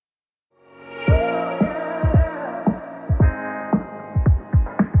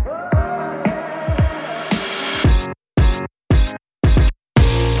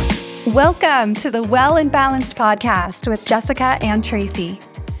Welcome to the Well and Balanced podcast with Jessica and Tracy.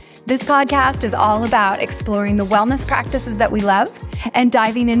 This podcast is all about exploring the wellness practices that we love and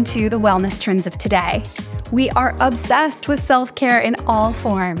diving into the wellness trends of today. We are obsessed with self-care in all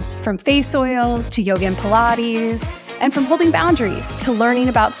forms, from face oils to yoga and Pilates, and from holding boundaries to learning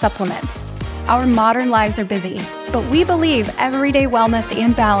about supplements. Our modern lives are busy, but we believe everyday wellness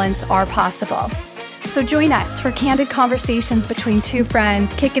and balance are possible. So join us for candid conversations between two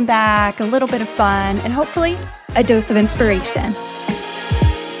friends, kicking back, a little bit of fun, and hopefully a dose of inspiration.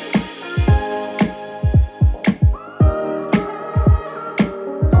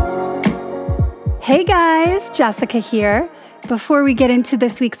 Hey guys, Jessica here. Before we get into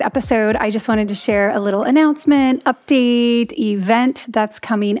this week's episode, I just wanted to share a little announcement, update, event that's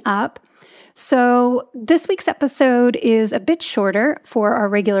coming up. So this week's episode is a bit shorter for our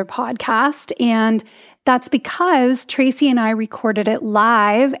regular podcast, and that's because Tracy and I recorded it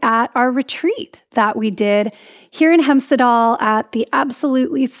live at our retreat that we did here in Hemsedal at the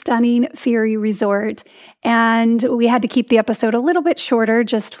absolutely stunning Ferry Resort. And we had to keep the episode a little bit shorter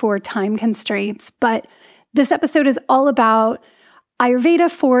just for time constraints. But this episode is all about Ayurveda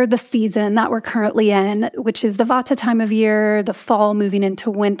for the season that we're currently in, which is the Vata time of year, the fall moving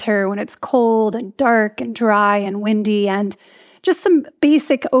into winter when it's cold and dark and dry and windy, and just some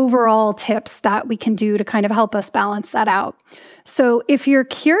basic overall tips that we can do to kind of help us balance that out. So if you're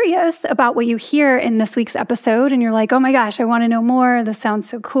curious about what you hear in this week's episode and you're like, oh my gosh, I want to know more, this sounds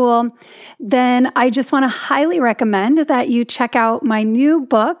so cool, then I just want to highly recommend that you check out my new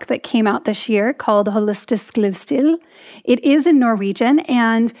book that came out this year called Holistisk Livsstil. It is in Norwegian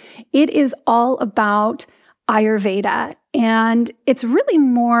and it is all about Ayurveda. And it's really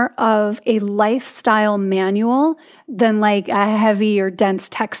more of a lifestyle manual than like a heavy or dense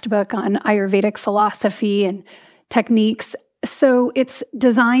textbook on Ayurvedic philosophy and techniques. So it's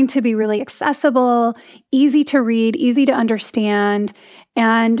designed to be really accessible, easy to read, easy to understand,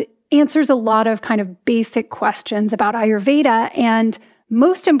 and answers a lot of kind of basic questions about Ayurveda. And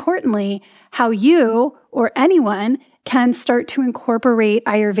most importantly, how you or anyone can start to incorporate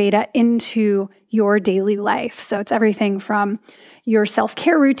Ayurveda into your daily life. So it's everything from your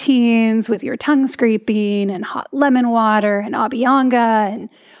self-care routines with your tongue scraping and hot lemon water and abhyanga and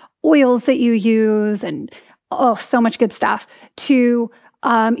oils that you use and so much good stuff, to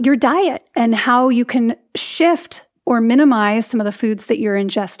your diet and how you can shift or minimize some of the foods that you're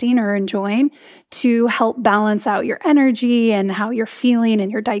ingesting or enjoying to help balance out your energy and how you're feeling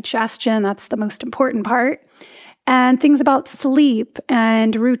and your digestion. That's the most important part. And things about sleep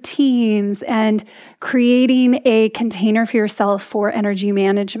and routines and creating a container for yourself for energy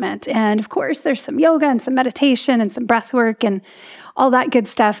management. And of course, there's some yoga and some meditation and some breath work and all that good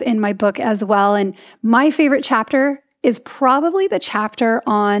stuff in my book as well. And my favorite chapter is probably the chapter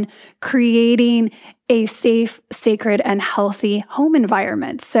on creating a safe, sacred, and healthy home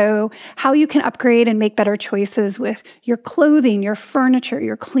environment. So how you can upgrade and make better choices with your clothing, your furniture,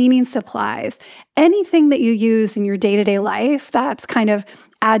 your cleaning supplies, anything that you use in your day-to-day life that's kind of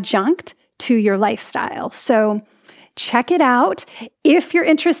adjunct to your lifestyle. So check it out. If you're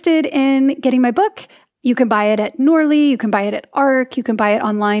interested in getting my book, you can buy it at Norley, you can buy it at ARC, you can buy it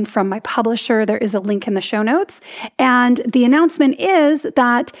online from my publisher. There is a link in the show notes. And the announcement is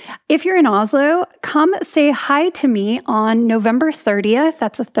that if you're in Oslo, come say hi to me on November 30th.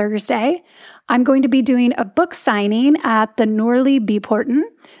 That's a Thursday. I'm going to be doing a book signing at the Norley Byporten.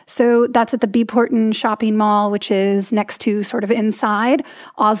 So that's at the Byporten shopping mall, which is next to sort of inside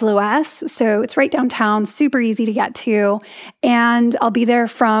Oslo S. So it's right downtown, super easy to get to. And I'll be there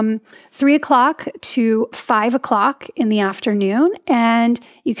from 3 o'clock to 5 o'clock in the afternoon. And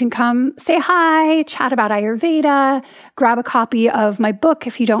you can come say hi, chat about Ayurveda, grab a copy of my book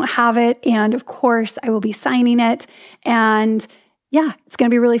if you don't have it. And of course, I will be signing it. And yeah, it's going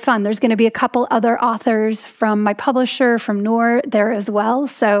to be really fun. There's going to be a couple other authors from my publisher, from Nor, there as well.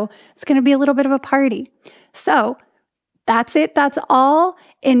 So it's going to be a little bit of a party. So that's it. That's all.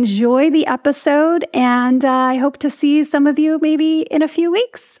 Enjoy the episode. And I hope to see some of you maybe in a few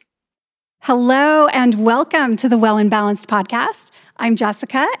weeks. Hello and welcome to the Well and Balanced podcast. I'm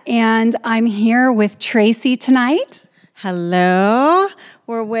Jessica and I'm here with Tracy tonight. Hello.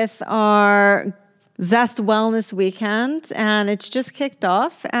 We're with our Zest Wellness Weekend, and it's just kicked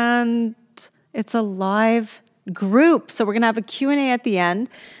off, and it's a live group. So we're going to have a Q&A at the end.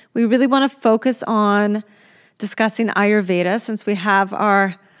 We really want to focus on discussing Ayurveda, since we have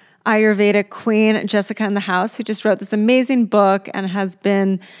our Ayurveda queen, Jessica, in the house, who just wrote this amazing book and has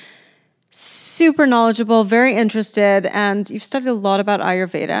been super knowledgeable, very interested, and you've studied a lot about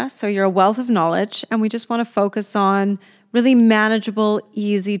Ayurveda, so you're a wealth of knowledge, and we just want to focus on really manageable,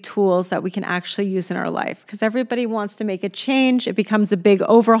 easy tools that we can actually use in our life. Because everybody wants to make a change. It becomes a big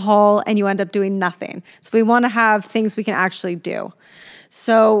overhaul and you end up doing nothing. So we want to have things we can actually do.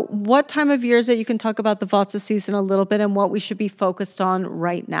 So what time of year is it? You can talk about the Vata season a little bit and what we should be focused on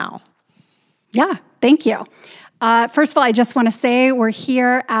right now. Yeah, thank you. First of all, I just want to say we're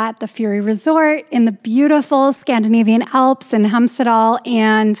here at the Fury Resort in the beautiful Scandinavian Alps in Hemsedal.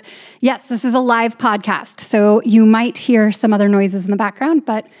 And yes, this is a live podcast, so you might hear some other noises in the background,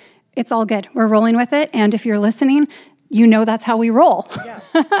 but it's all good. We're rolling with it. And if you're listening, you know that's how we roll.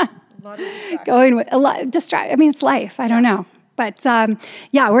 Yes, a lot of distractions. Going with a lot I mean, it's life. I don't know. But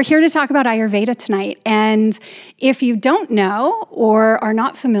yeah, we're here to talk about Ayurveda tonight. And if you don't know or are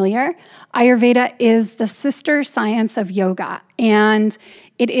not familiar, Ayurveda is the sister science of yoga. And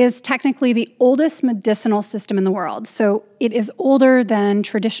it is technically the oldest medicinal system in the world. So it is older than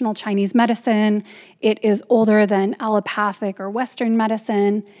traditional Chinese medicine. It is older than allopathic or Western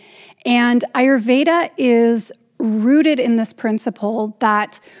medicine. And Ayurveda is rooted in this principle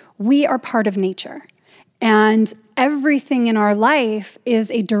that we are part of nature. And everything in our life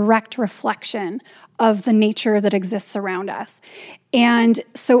is a direct reflection of the nature that exists around us. And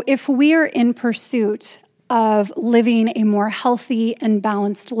so if we are in pursuit of living a more healthy and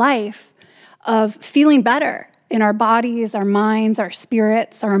balanced life, of feeling better in our bodies, our minds, our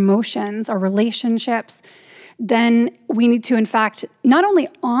spirits, our emotions, our relationships, then we need to, in fact, not only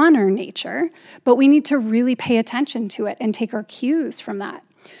honor nature, but we need to really pay attention to it and take our cues from that.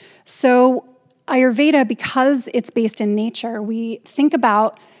 So Ayurveda, because it's based in nature, we think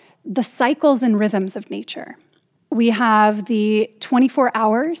about the cycles and rhythms of nature. We have the 24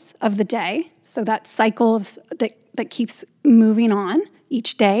 hours of the day, so that cycle that keeps moving on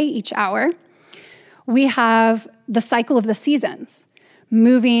each day, each hour. We have the cycle of the seasons,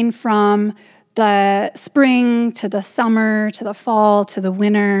 moving from the spring to the summer, to the fall, to the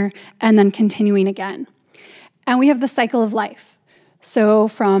winter, and then continuing again. And we have the cycle of life. So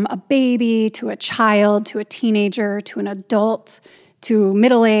from a baby to a child, to a teenager, to an adult, to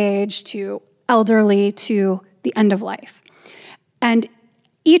middle age, to elderly, to the end of life. And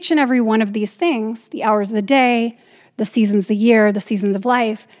each and every one of these things, the hours of the day, the seasons of the year, the seasons of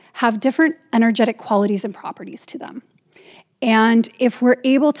life, have different energetic qualities and properties to them. And if we're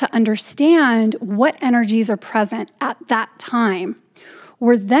able to understand what energies are present at that time,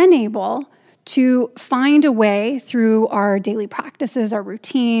 we're then able to find a way through our daily practices, our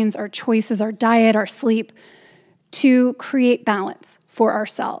routines, our choices, our diet, our sleep, to create balance for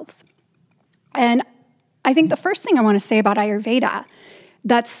ourselves. And I think the first thing I want to say about Ayurveda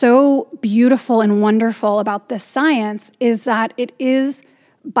that's so beautiful and wonderful about this science is that it is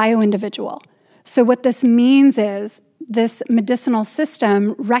bio-individual. So what this means is this medicinal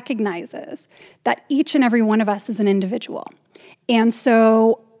system recognizes that each and every one of us is an individual. And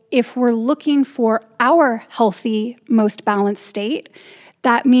so if we're looking for our healthy, most balanced state,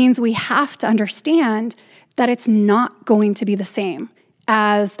 that means we have to understand that it's not going to be the same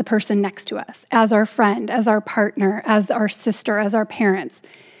as the person next to us, as our friend, as our partner, as our sister, as our parents.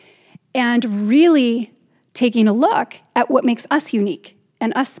 And really taking a look at what makes us unique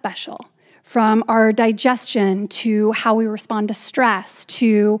and us special, from our digestion to how we respond to stress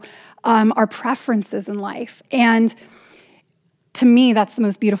to our preferences in life. And to me, that's the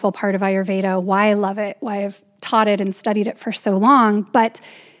most beautiful part of Ayurveda, why I love it, why I've taught it and studied it for so long. But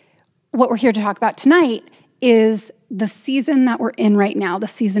what we're here to talk about tonight is the season that we're in right now, the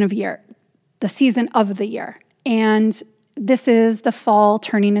season of the year. And this is the fall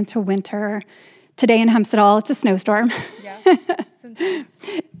turning into winter. Today in Hemsedal, it's a snowstorm. Yeah, it's intense.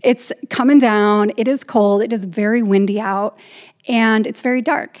 It's coming down. It is cold. It is very windy out. And it's very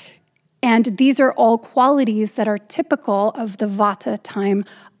dark. And these are all qualities that are typical of the Vata time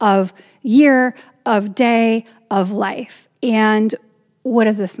of year, of day, of life. And what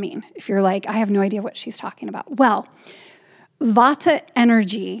does this mean? If you're like, I have no idea what she's talking about. Well, Vata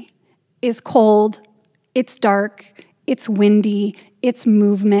energy is cold, it's dark, it's windy, it's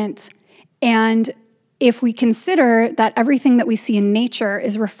movement. And if we consider that everything that we see in nature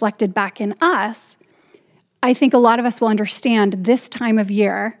is reflected back in us, I think a lot of us will understand this time of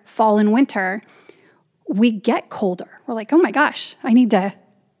year, fall and winter, we get colder. We're like, oh my gosh, I need to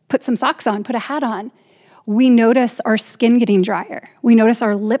put some socks on, put a hat on. We notice our skin getting drier. We notice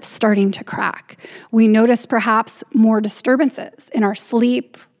our lips starting to crack. We notice perhaps more disturbances in our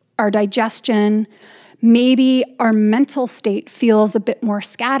sleep, our digestion. Maybe our mental state feels a bit more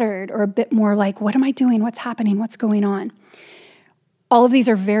scattered or a bit more like, what am I doing? What's happening? What's going on? All of these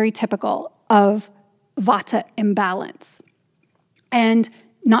are very typical of Vata imbalance. And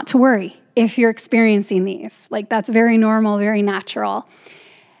not to worry if you're experiencing these. Like, that's very normal, very natural.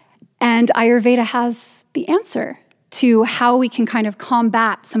 And Ayurveda has the answer to how we can kind of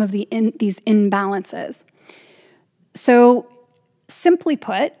combat some of these imbalances. So, simply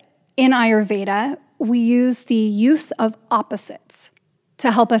put, in Ayurveda, we use the use of opposites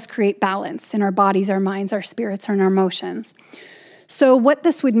to help us create balance in our bodies, our minds, our spirits, and our emotions. So what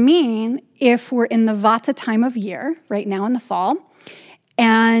this would mean if we're in the Vata time of year, right now in the fall,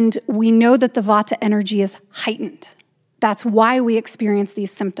 and we know that the Vata energy is heightened. That's why we experience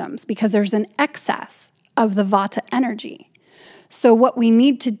these symptoms, because there's an excess of the Vata energy. So what we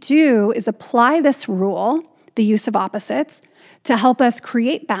need to do is apply this rule, the use of opposites, to help us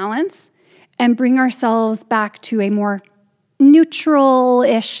create balance and bring ourselves back to a more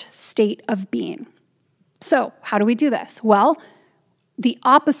neutral-ish state of being. So how do we do this? Well, the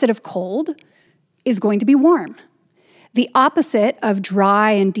opposite of cold is going to be warm. The opposite of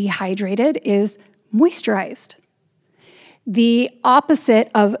dry and dehydrated is moisturized. The opposite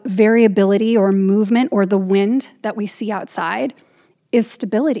of variability or movement or the wind that we see outside is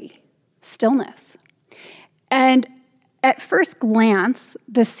stability, stillness. And at first glance,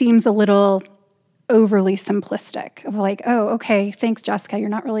 this seems a little overly simplistic of like, oh, okay, thanks, Jessica, you're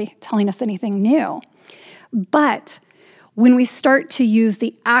not really telling us anything new. But when we start to use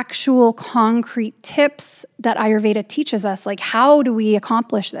the actual concrete tips that Ayurveda teaches us, like how do we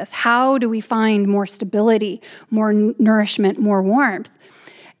accomplish this? How do we find more stability, more nourishment, more warmth?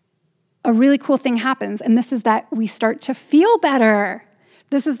 A really cool thing happens, and this is that we start to feel better.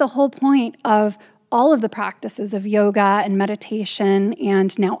 This is the whole point of all of the practices of yoga and meditation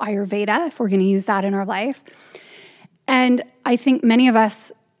and now Ayurveda, if we're going to use that in our life. And I think many of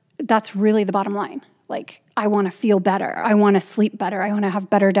us, that's really the bottom line. Like, I want to feel better. I want to sleep better. I want to have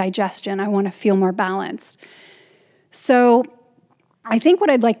better digestion. I want to feel more balanced. So I think what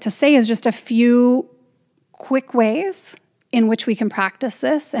I'd like to say is just a few quick ways in which we can practice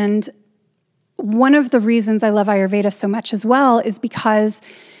this. And one of the reasons I love Ayurveda so much as well is because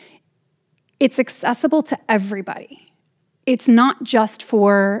it's accessible to everybody. It's not just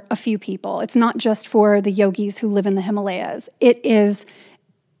for a few people. It's not just for the yogis who live in the Himalayas. It is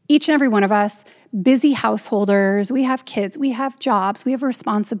each and every one of us, busy householders. We have kids, we have jobs, we have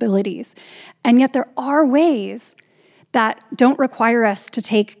responsibilities. And yet there are ways that don't require us to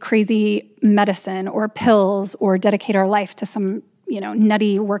take crazy medicine or pills or dedicate our life to some,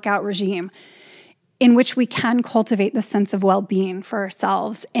 nutty workout regime, in which we can cultivate the sense of well-being for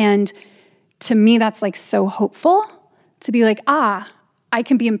ourselves. And to me, that's like so hopeful to be like, I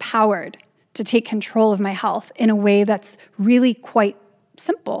can be empowered to take control of my health in a way that's really quite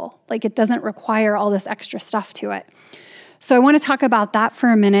simple. Like, it doesn't require all this extra stuff to it. So I want to talk about that for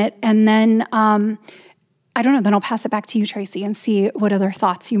a minute. And then, I don't know, then I'll pass it back to you, Tracy, and see what other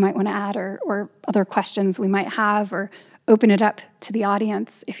thoughts you might want to add or other questions we might have, or open it up to the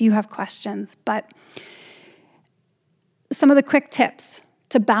audience if you have questions. But some of the quick tips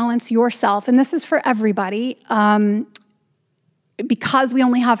to balance yourself, and this is for everybody. Because we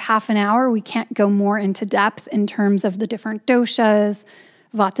only have half an hour, we can't go more into depth in terms of the different doshas,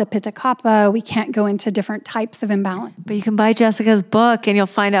 Vata, Pitta, Kapha. We can't go into different types of imbalance. But you can buy Jessica's book and you'll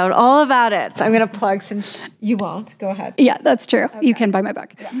find out all about it. So I'm going to plug since you won't. Go ahead. Yeah, that's true. Okay. You can buy my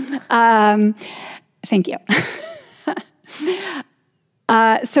book. Yeah. Thank you.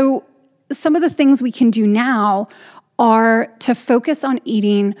 So some of the things we can do now are to focus on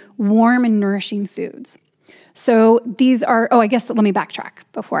eating warm and nourishing foods. So these are, I guess let me backtrack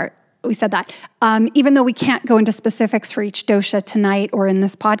before we said that. Even though we can't go into specifics for each dosha tonight or in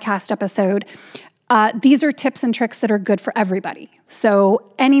this podcast episode, these are tips and tricks that are good for everybody.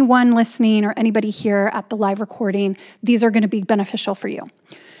 So anyone listening or anybody here at the live recording, these are going to be beneficial for you.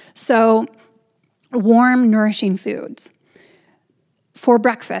 So warm, nourishing foods. For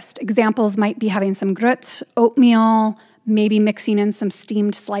breakfast, examples might be having some grut, oatmeal, maybe mixing in some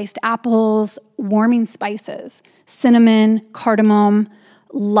steamed sliced apples, warming spices, cinnamon, cardamom,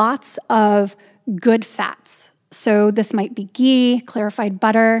 lots of good fats. So this might be ghee, clarified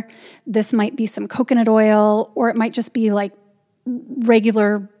butter. This might be some coconut oil, or it might just be like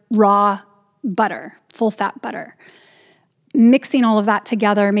regular raw butter, full fat butter. Mixing all of that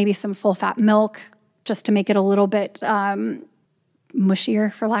together, maybe some full fat milk, just to make it a little bit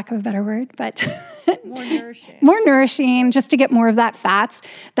mushier, for lack of a better word, but more nourishing, just to get more of that fats.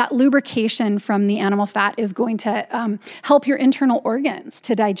 That lubrication from the animal fat is going to help your internal organs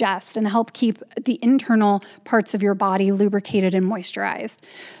to digest and help keep the internal parts of your body lubricated and moisturized.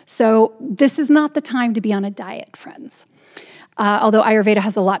 So this is not the time to be on a diet, friends. Although Ayurveda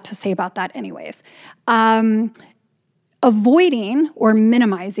has a lot to say about that anyways. avoiding or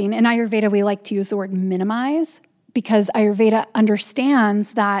minimizing. In Ayurveda, we like to use the word minimize because Ayurveda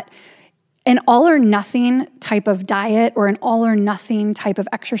understands that an all or nothing type of diet or an all or nothing type of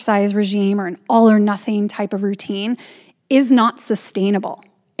exercise regime or an all or nothing type of routine is not sustainable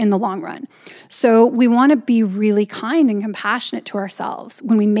in the long run. So we want to be really kind and compassionate to ourselves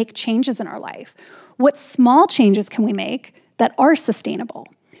when we make changes in our life. What small changes can we make that are sustainable?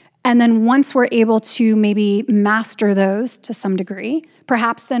 And then once we're able to maybe master those to some degree,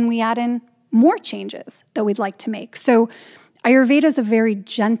 perhaps then we add in more changes that we'd like to make. So Ayurveda is a very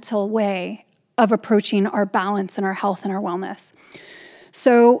gentle way of approaching our balance and our health and our wellness.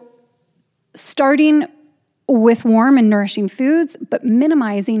 So starting with warm and nourishing foods, but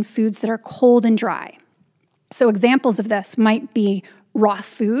minimizing foods that are cold and dry. So examples of this might be raw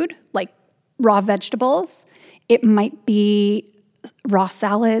food, like raw vegetables. It might be raw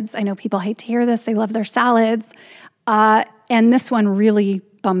salads. I know people hate to hear this. They love their salads. And this one really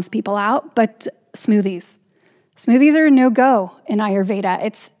bums people out, but smoothies. Smoothies are a no-go in Ayurveda.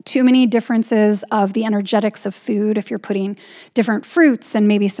 It's too many differences of the energetics of food if you're putting different fruits and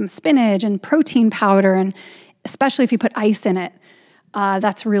maybe some spinach and protein powder, and especially if you put ice in it,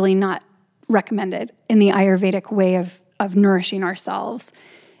 that's really not recommended in the Ayurvedic way of nourishing ourselves.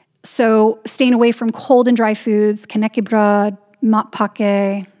 So staying away from cold and dry foods, kaneki mat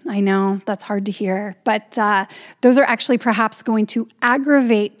pake, I know that's hard to hear, but those are actually perhaps going to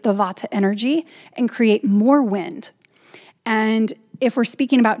aggravate the Vata energy and create more wind. And if we're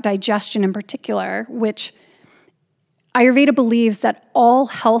speaking about digestion in particular, which Ayurveda believes that all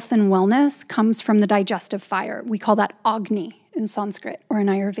health and wellness comes from the digestive fire. We call that Agni in Sanskrit or in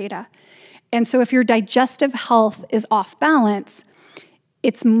Ayurveda. And so if your digestive health is off balance,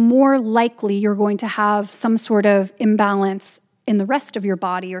 it's more likely you're going to have some sort of imbalance in the rest of your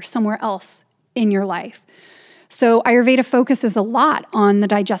body or somewhere else in your life. So Ayurveda focuses a lot on the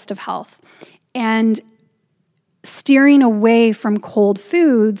digestive health, and steering away from cold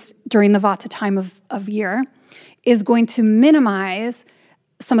foods during the Vata time of year is going to minimize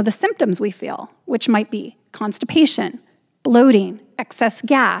some of the symptoms we feel, which might be constipation, bloating, excess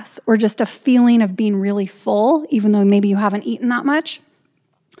gas, or just a feeling of being really full, even though maybe you haven't eaten that much.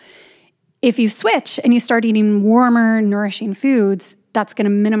 If you switch and you start eating warmer, nourishing foods, that's going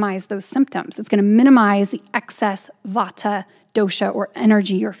to minimize those symptoms. It's going to minimize the excess Vata, dosha, or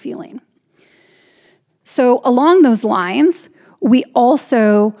energy you're feeling. So along those lines, we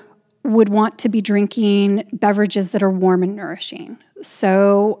also would want to be drinking beverages that are warm and nourishing.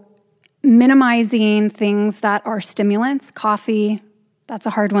 So minimizing things that are stimulants, coffee, that's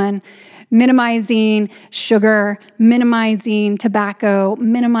a hard one. Minimizing sugar, minimizing tobacco,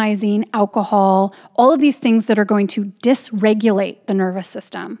 minimizing alcohol, all of these things that are going to dysregulate the nervous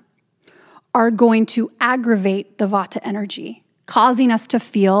system are going to aggravate the Vata energy, causing us to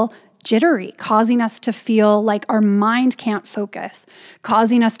feel jittery, causing us to feel like our mind can't focus,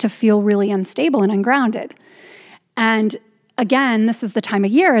 causing us to feel really unstable and ungrounded. And again, this is the time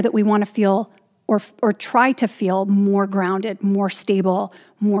of year that we want to feel or try to feel more grounded, more stable,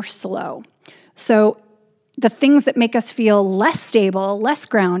 more slow. So the things that make us feel less stable, less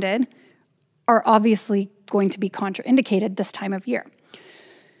grounded, are obviously going to be contraindicated this time of year.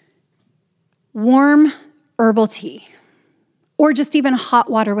 Warm herbal tea, or just even hot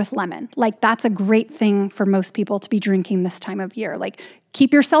water with lemon. Like, that's a great thing for most people to be drinking this time of year. Like,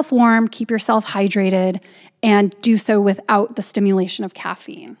 keep yourself warm, keep yourself hydrated, and do so without the stimulation of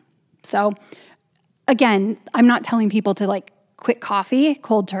caffeine. So again, I'm not telling people to quit coffee,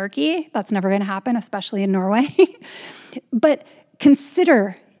 cold turkey. That's never going to happen, especially in Norway. But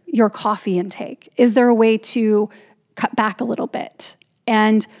consider your coffee intake. Is there a way to cut back a little bit?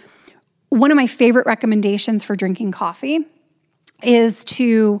 And one of my favorite recommendations for drinking coffee is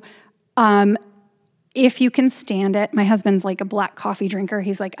to, if you can stand it, my husband's like a black coffee drinker.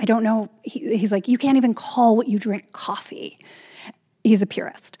 He's like, I don't know. He's like, you can't even call what you drink coffee. He's a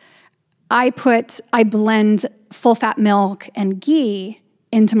purist. I blend full fat milk and ghee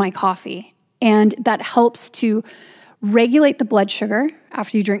into my coffee, and that helps to regulate the blood sugar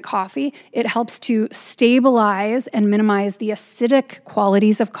after you drink coffee. It helps to stabilize and minimize the acidic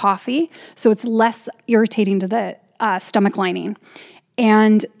qualities of coffee, so it's less irritating to the stomach lining.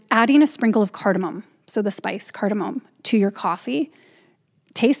 And adding a sprinkle of cardamom, so the spice cardamom, to your coffee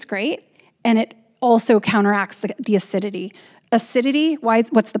tastes great, and it also counteracts the acidity. Acidity,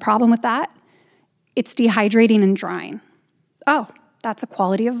 what's the problem with that? It's dehydrating and drying. Oh, that's a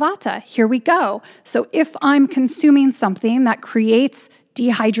quality of Vata. Here we go. So if I'm consuming something that creates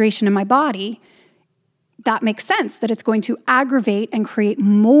dehydration in my body, that makes sense that it's going to aggravate and create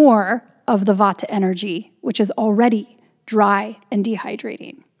more of the Vata energy, which is already dry and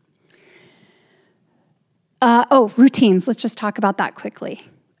dehydrating. Routines. Let's just talk about that quickly.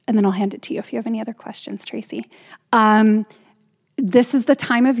 And then I'll hand it to you if you have any other questions, Tracy. This is the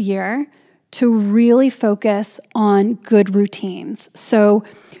time of year to really focus on good routines. So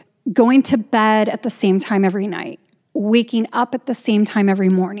going to bed at the same time every night, waking up at the same time every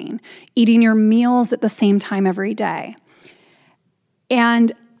morning, eating your meals at the same time every day.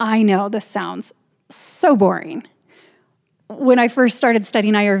 And I know this sounds so boring. When I first started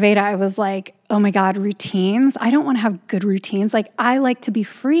studying Ayurveda, I was like, oh my God, routines? I don't want to have good routines. Like, I like to be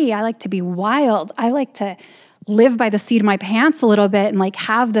free. I like to be wild. I like to live by the seat of my pants a little bit and like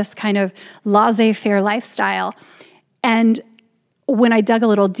have this kind of laissez-faire lifestyle. And when I dug a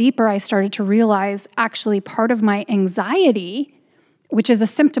little deeper, I started to realize actually part of my anxiety, which is a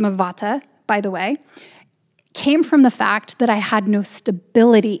symptom of Vata, by the way, came from the fact that I had no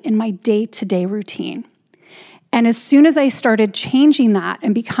stability in my day-to-day routine. And as soon as I started changing that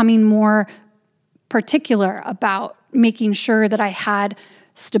and becoming more particular about making sure that I had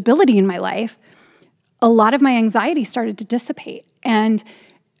stability in my life, a lot of my anxiety started to dissipate. And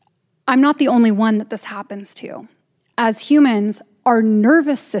I'm not the only one that this happens to. As humans, our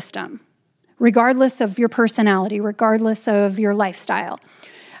nervous system, regardless of your personality, regardless of your lifestyle,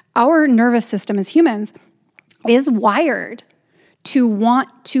 our nervous system as humans is wired to want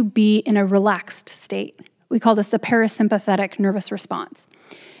to be in a relaxed state. We call this the parasympathetic nervous response.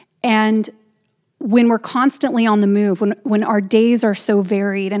 And when we're constantly on the move, when our days are so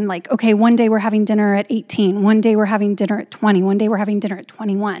varied and like, okay, one day we're having dinner at 18, one day we're having dinner at 20, one day we're having dinner at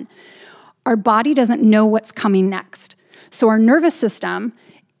 21, our body doesn't know what's coming next. So our nervous system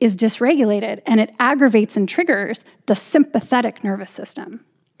is dysregulated and it aggravates and triggers the sympathetic nervous system,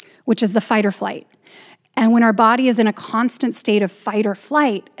 which is the fight or flight. And when our body is in a constant state of fight or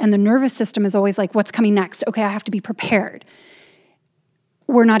flight and the nervous system is always like, what's coming next? Okay, I have to be prepared.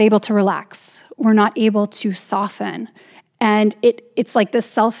 We're not able to relax. We're not able to soften. And it's like this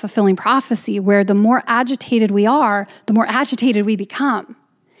self-fulfilling prophecy where the more agitated we are, the more agitated we become.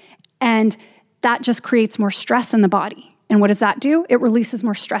 And that just creates more stress in the body. And what does that do? It releases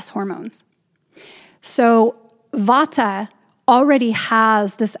more stress hormones. So Vata already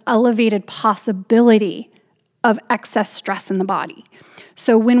has this elevated possibility of excess stress in the body.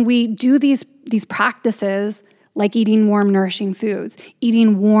 So when we do these practices, like eating warm, nourishing foods,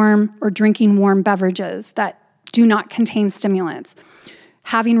 eating warm or drinking warm beverages that do not contain stimulants,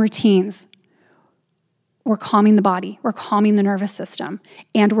 having routines, we're calming the body, we're calming the nervous system,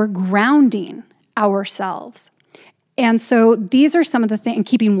 and we're grounding ourselves. And so these are some of the things, and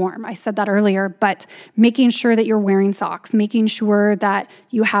keeping warm, I said that earlier, but making sure that you're wearing socks, making sure that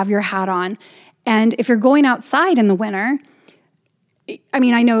you have your hat on. And if you're going outside in the winter, I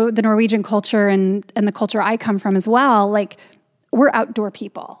mean, I know the Norwegian culture and the culture I come from as well, like we're outdoor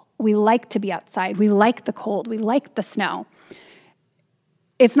people. We like to be outside. We like the cold. We like the snow.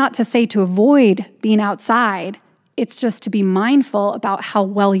 It's not to say to avoid being outside. It's just to be mindful about how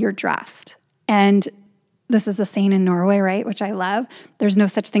well you're dressed. And this is the saying in Norway, right? Which I love. There's no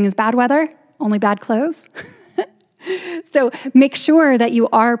such thing as bad weather, only bad clothes. So make sure that you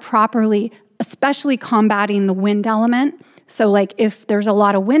are properly, especially combating the wind element. So like if there's a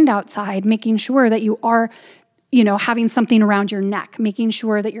lot of wind outside, making sure that you are, having something around your neck, making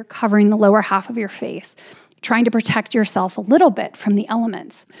sure that you're covering the lower half of your face, trying to protect yourself a little bit from the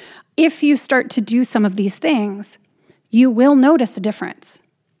elements. If you start to do some of these things, you will notice a difference.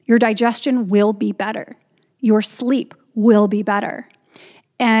 Your digestion will be better. Your sleep will be better.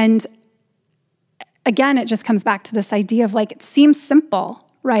 And again, it just comes back to this idea of like, it seems simple,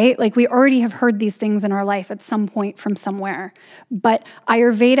 right? Like we already have heard these things in our life at some point from somewhere. But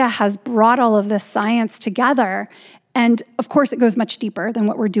Ayurveda has brought all of this science together. And of course, it goes much deeper than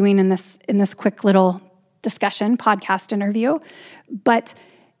what we're doing in this quick little discussion, podcast interview. But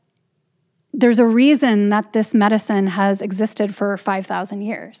there's a reason that this medicine has existed for 5,000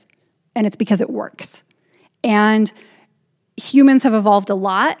 years. And it's because it works. And humans have evolved a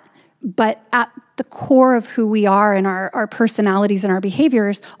lot, but at the core of who we are and our personalities and our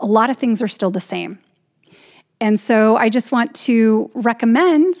behaviors, a lot of things are still the same. And so I just want to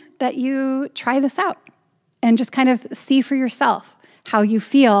recommend that you try this out and just kind of see for yourself how you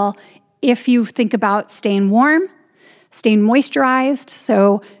feel if you think about staying warm, staying moisturized,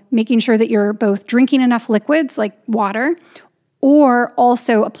 so making sure that you're both drinking enough liquids like water, or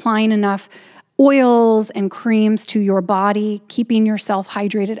also applying enough oils and creams to your body, keeping yourself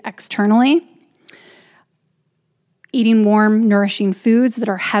hydrated externally. Eating warm, nourishing foods that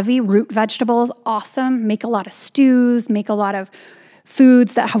are heavy, root vegetables, awesome. Make a lot of stews, make a lot of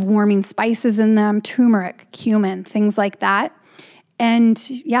foods that have warming spices in them, turmeric, cumin, things like that. And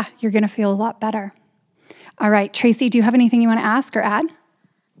yeah, you're going to feel a lot better. All right, Tracy, do you have anything you want to ask or add?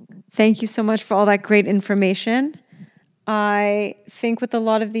 Thank you so much for all that great information. I think with a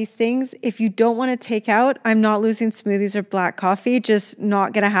lot of these things, if you don't want to take out, I'm not losing smoothies or black coffee, just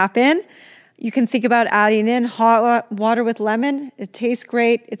not going to happen. You can think about adding in hot water with lemon. It tastes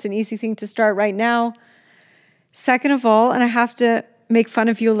great. It's an easy thing to start right now. Second of all, and I have to make fun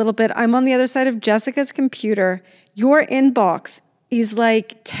of you a little bit, I'm on the other side of Jessica's computer. Your inbox is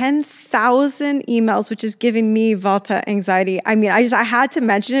like 10,000 emails, which is giving me Vata anxiety. I mean, I had to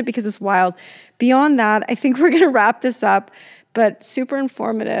mention it because it's wild. Beyond that, I think we're going to wrap this up, but super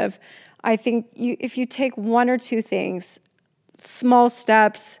informative. I think if you take one or two things, small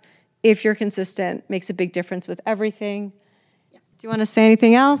steps, if you're consistent, makes a big difference with everything. Yeah. Do you want to say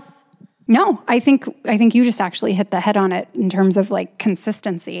anything else? No, I think you just actually hit the head on it in terms of like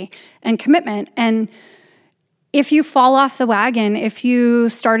consistency and commitment. And if you fall off the wagon, if you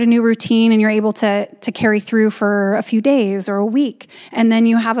start a new routine and you're able to carry through for a few days or a week, and then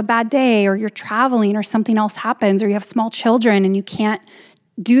you have a bad day or you're traveling or something else happens or you have small children and you can't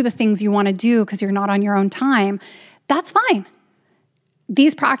do the things you want to do because you're not on your own time, that's fine.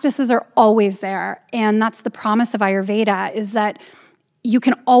 These practices are always there. And that's the promise of Ayurveda, is that you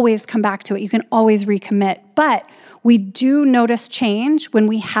can always come back to it. You can always recommit. But we do notice change when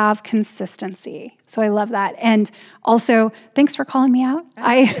we have consistency. So I love that. And also, thanks for calling me out.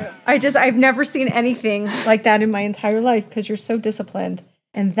 I've never seen anything like that in my entire life because you're so disciplined.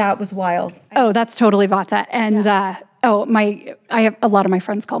 And that was wild. Oh, that's totally Vata. And yeah. I have a lot of my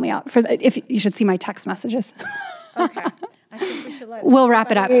friends call me out for that. If you should see my text messages. Okay. I think we should we'll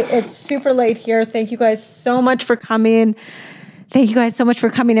wrap it up. It's super late here. Thank you guys so much for coming. Thank you guys so much for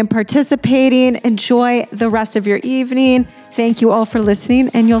coming and participating. Enjoy the rest of your evening. Thank you all for listening.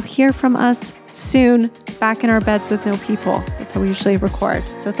 And you'll hear from us soon back in our beds with no people. That's how we usually record.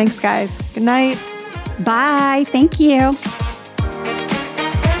 So thanks, guys. Good night. Bye. Thank you.